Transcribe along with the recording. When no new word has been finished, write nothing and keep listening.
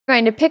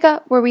Going to pick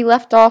up where we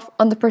left off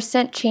on the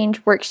percent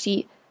change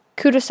worksheet,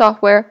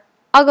 KutaSoftware.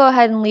 I'll go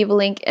ahead and leave a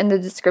link in the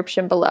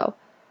description below.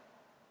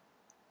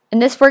 In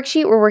this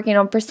worksheet, we're working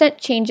on percent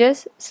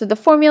changes, so the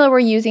formula we're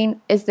using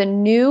is the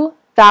new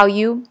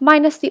value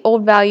minus the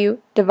old value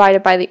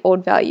divided by the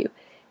old value.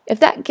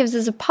 If that gives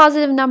us a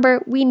positive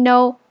number, we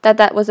know that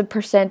that was a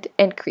percent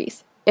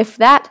increase. If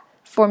that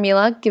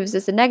formula gives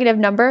us a negative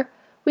number,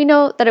 we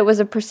know that it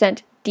was a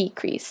percent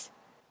decrease.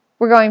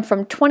 We're going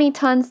from 20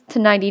 tons to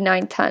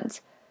 99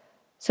 tons.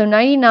 So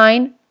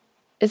 99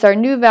 is our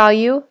new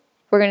value.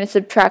 We're going to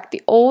subtract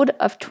the old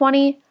of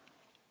 20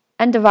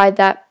 and divide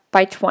that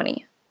by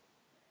 20.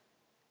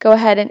 Go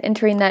ahead and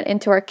entering that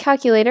into our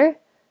calculator.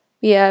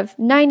 We have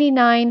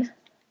 99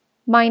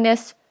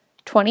 minus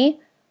 20,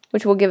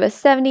 which will give us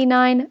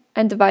 79,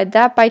 and divide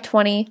that by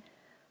 20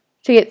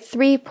 to get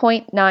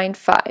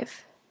 3.95.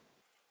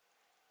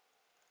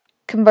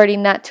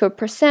 Converting that to a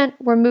percent,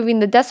 we're moving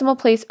the decimal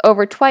place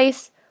over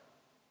twice,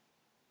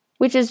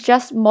 which is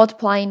just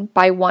multiplying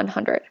by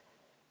 100.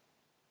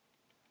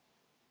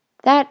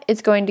 That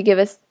is going to give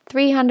us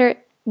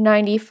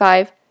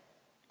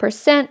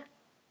 395%,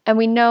 and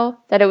we know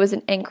that it was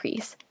an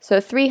increase.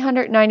 So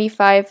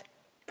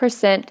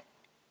 395%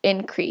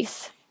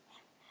 increase.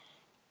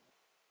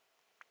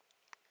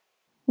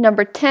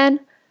 Number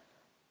 10,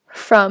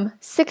 from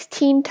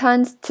 16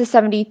 tons to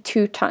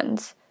 72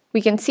 tons.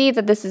 We can see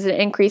that this is an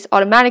increase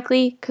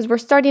automatically because we're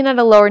starting at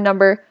a lower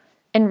number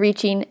and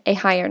reaching a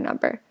higher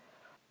number.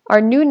 Our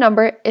new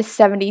number is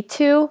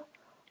 72,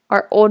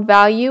 our old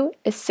value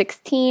is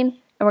 16,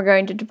 and we're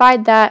going to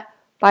divide that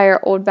by our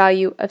old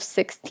value of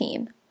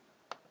 16.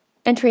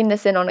 Entering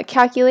this in on a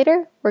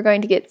calculator, we're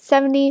going to get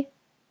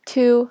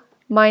 72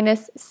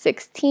 minus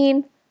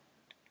 16,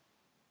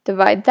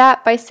 divide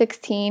that by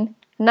 16,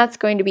 and that's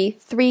going to be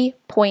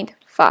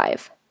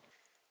 3.5.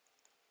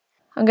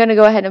 I'm going to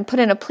go ahead and put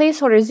in a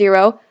placeholder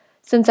 0,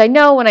 since I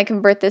know when I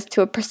convert this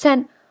to a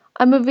percent,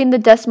 I'm moving the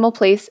decimal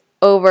place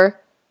over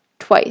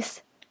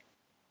twice.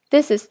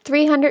 This is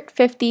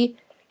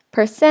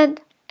 350%,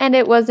 and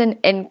it was an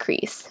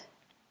increase.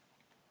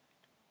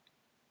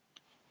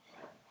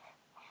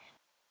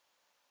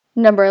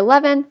 Number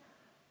 11,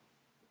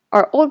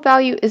 our old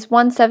value is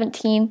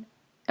 117,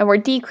 and we're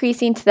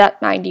decreasing to that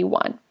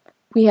 91.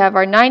 We have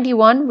our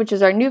 91, which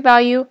is our new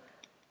value,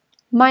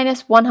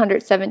 minus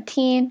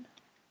 117,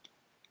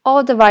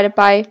 all divided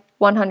by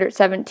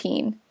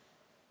 117.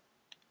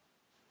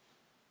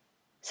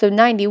 So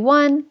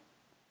 91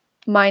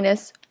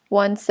 minus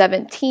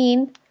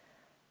 117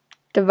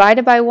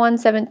 divided by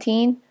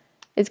 117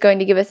 is going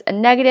to give us a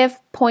negative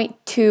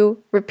 0.2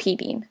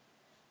 repeating.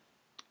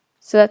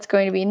 So that's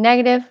going to be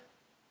negative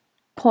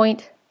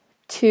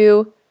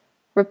 0.2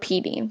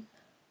 repeating.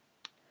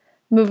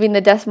 Moving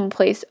the decimal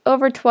place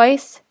over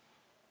twice,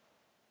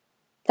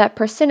 that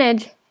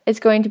percentage is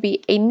going to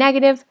be a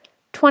negative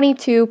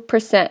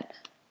 22%.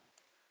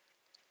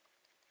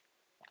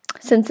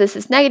 Since this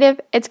is negative,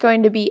 it's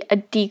going to be a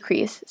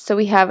decrease. So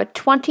we have a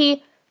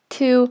 22%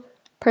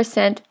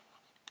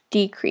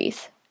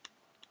 decrease.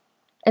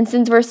 And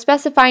since we're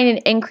specifying an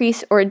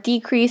increase or a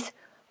decrease,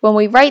 when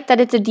we write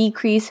that it's a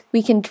decrease,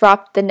 we can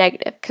drop the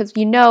negative because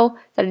you know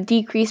that a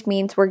decrease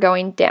means we're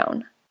going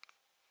down.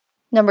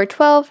 Number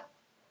 12,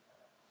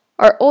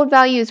 our old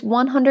value is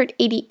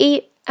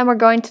 188 and we're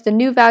going to the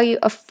new value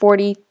of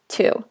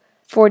 42.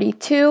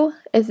 42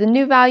 is the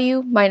new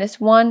value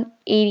minus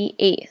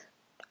 188.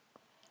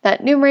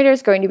 That numerator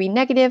is going to be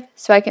negative,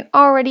 so I can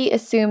already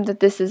assume that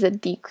this is a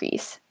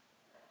decrease.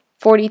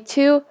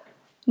 42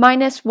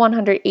 minus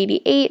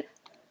 188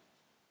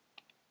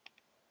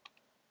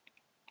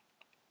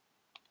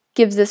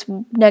 gives us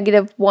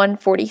negative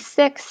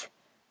 146,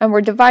 and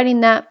we're dividing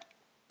that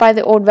by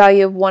the old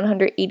value of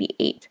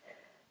 188.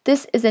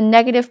 This is a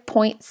negative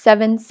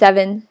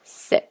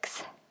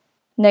 0.776.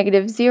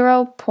 Negative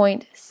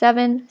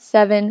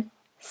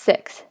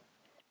 0.776.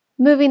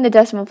 Moving the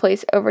decimal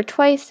place over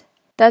twice,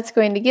 that's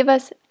going to give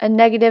us a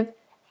negative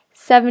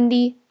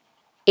 78%.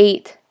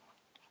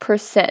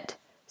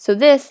 So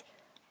this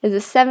is a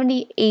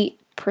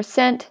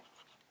 78%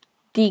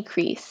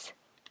 decrease.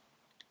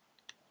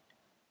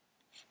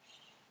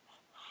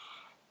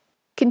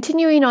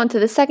 Continuing on to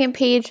the second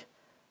page,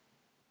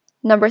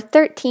 number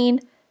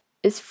 13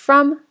 is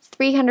from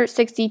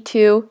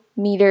 362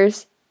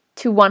 meters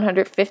to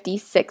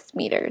 156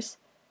 meters.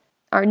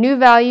 Our new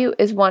value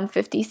is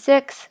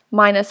 156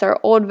 minus our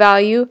old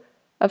value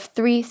of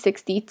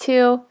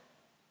 362,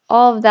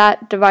 all of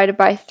that divided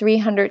by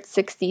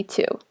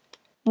 362.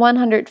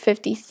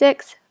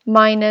 156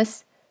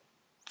 minus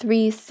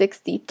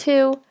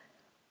 362,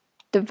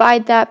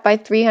 divide that by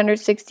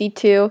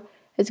 362,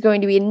 is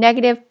going to be a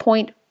negative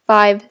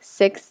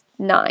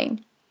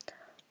 0.569.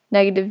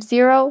 Negative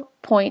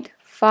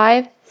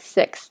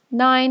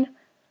 0.569.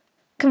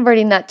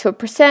 Converting that to a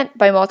percent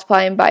by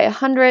multiplying by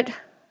 100,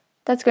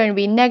 that's going to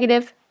be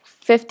negative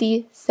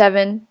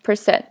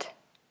 57%.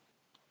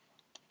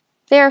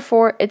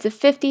 Therefore, it's a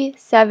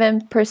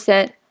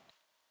 57%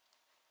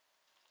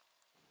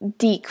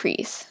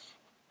 decrease.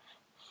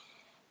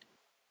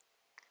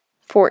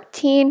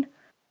 14.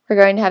 We're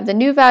going to have the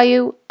new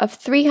value of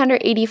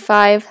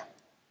 385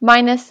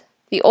 minus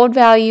the old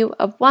value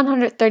of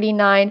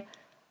 139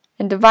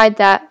 and divide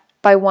that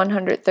by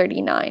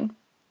 139.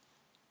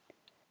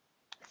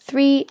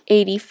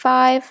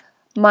 385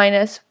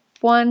 minus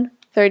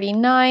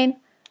 139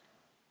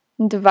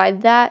 and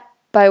divide that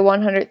by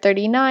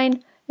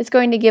 139 is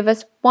going to give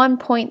us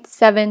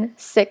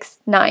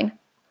 1.769.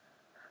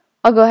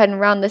 I'll go ahead and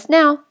round this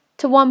now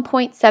to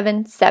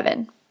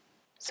 1.77.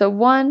 So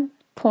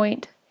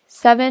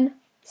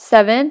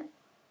 1.77,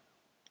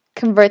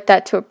 convert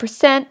that to a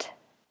percent,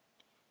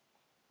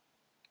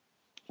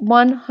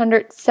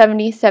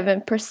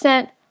 177%,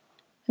 and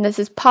this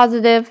is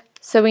positive,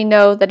 so we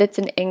know that it's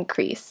an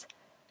increase.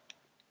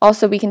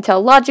 Also, we can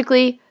tell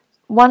logically,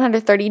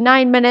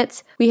 139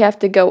 minutes, we have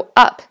to go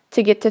up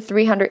to get to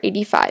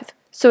 385,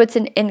 so it's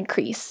an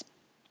increase.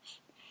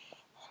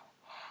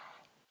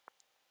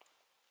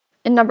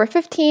 In number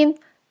 15,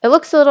 it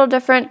looks a little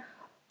different,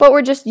 but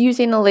we're just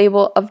using a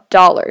label of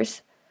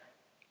dollars.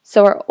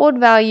 So our old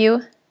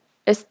value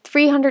is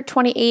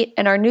 328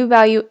 and our new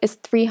value is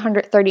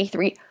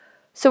 333.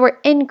 So we're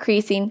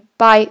increasing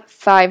by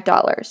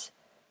 $5.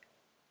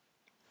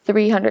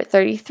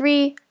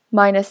 333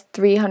 minus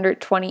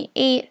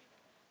 328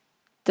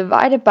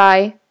 divided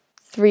by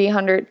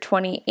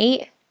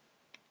 328.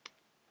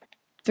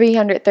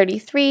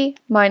 333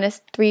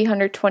 minus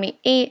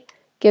 328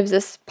 gives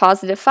us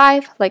positive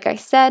 5, like I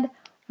said,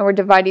 and we're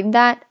dividing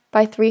that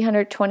by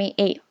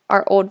 328,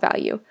 our old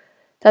value.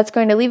 That's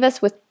going to leave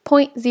us with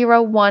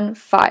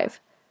 0.015.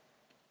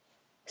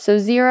 So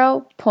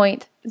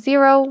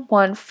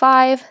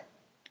 0.015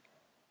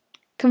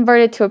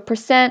 converted to a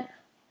percent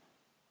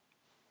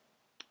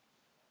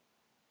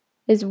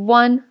is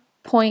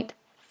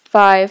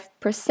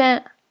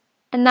 1.5%,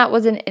 and that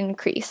was an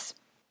increase.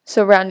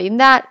 So rounding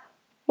that,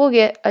 we'll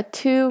get a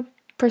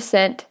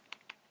 2%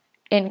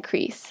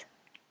 increase.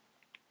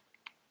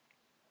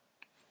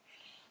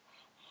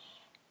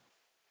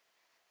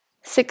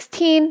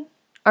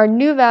 Our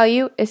new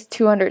value is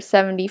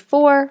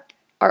 274.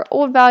 Our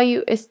old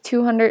value is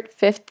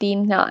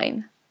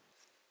 259.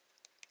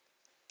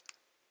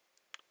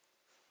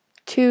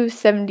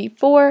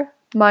 274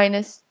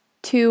 minus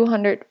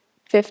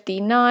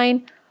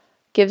 259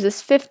 gives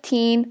us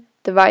 15.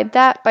 Divide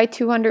that by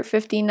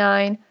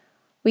 259.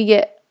 We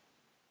get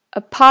a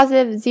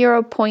positive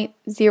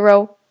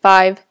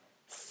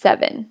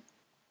 0.057.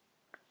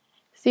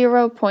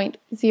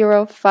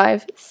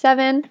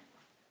 0.057.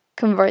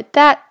 Convert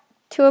that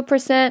to a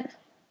percent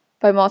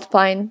by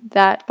multiplying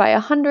that by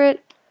 100.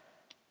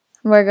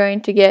 And we're going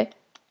to get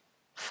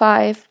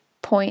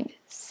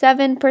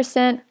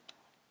 5.7%,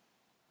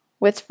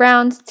 which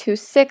rounds to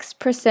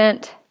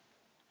 6%,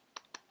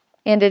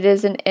 and it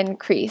is an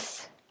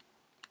increase.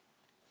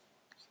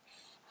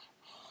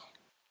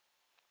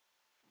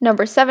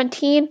 Number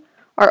 17,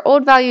 our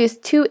old value is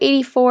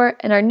 284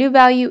 and our new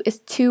value is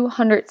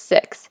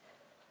 206.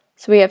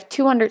 So we have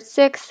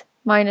 206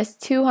 minus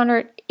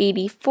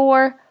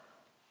 284,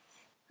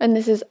 and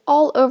this is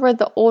all over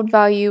the old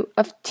value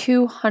of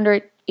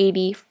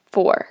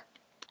 284.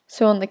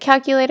 So on the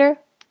calculator,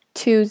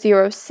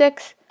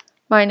 206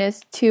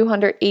 minus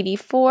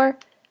 284,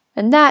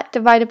 and that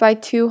divided by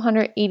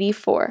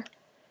 284.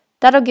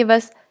 That'll give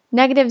us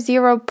negative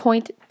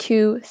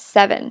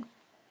 0.27.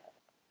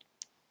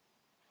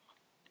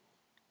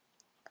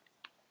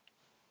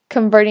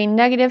 Converting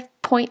negative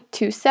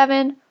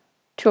 0.27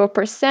 to a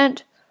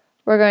percent,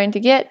 we're going to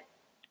get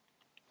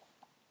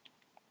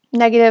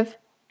negative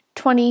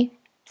 27%.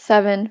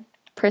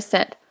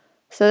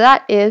 So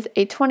that is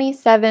a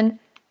 27%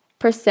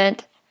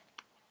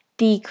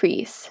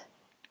 decrease.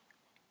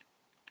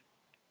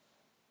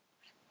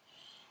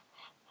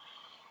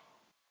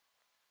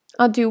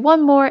 I'll do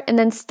one more and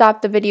then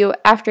stop the video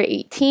after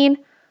 18.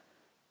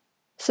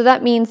 So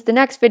that means the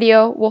next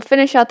video we'll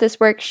finish out this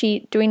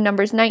worksheet doing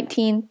numbers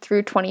 19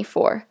 through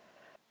 24.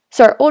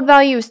 So our old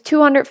value is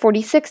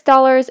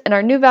 $246 and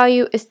our new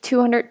value is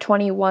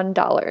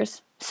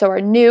 $221. So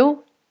our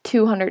new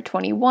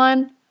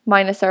 221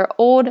 minus our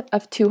old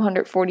of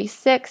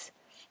 246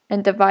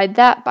 and divide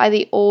that by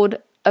the old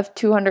of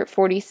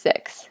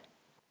 246.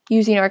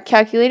 Using our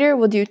calculator,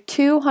 we'll do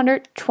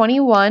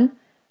 221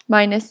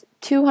 minus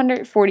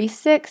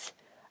 246,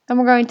 and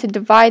we're going to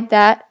divide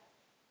that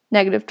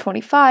negative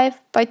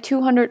 25 by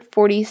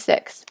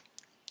 246.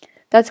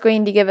 That's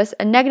going to give us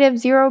a negative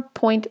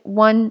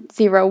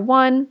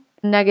 0.101,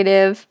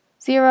 negative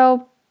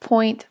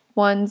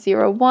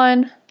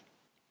 0.101.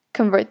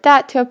 Convert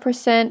that to a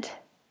percent,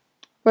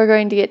 we're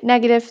going to get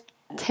negative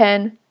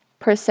 10%.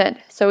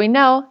 So we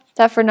know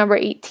that for number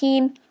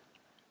 18,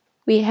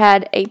 we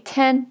had a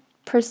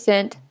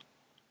 10%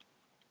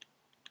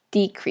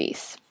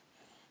 decrease.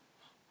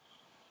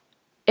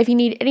 If you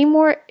need any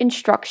more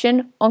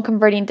instruction on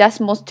converting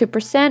decimals to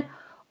percent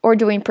or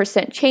doing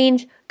percent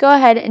change, go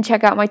ahead and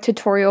check out my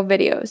tutorial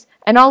videos,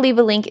 and I'll leave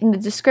a link in the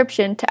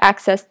description to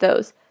access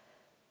those.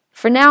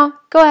 For now,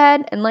 go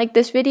ahead and like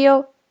this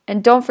video,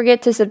 and don't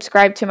forget to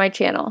subscribe to my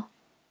channel.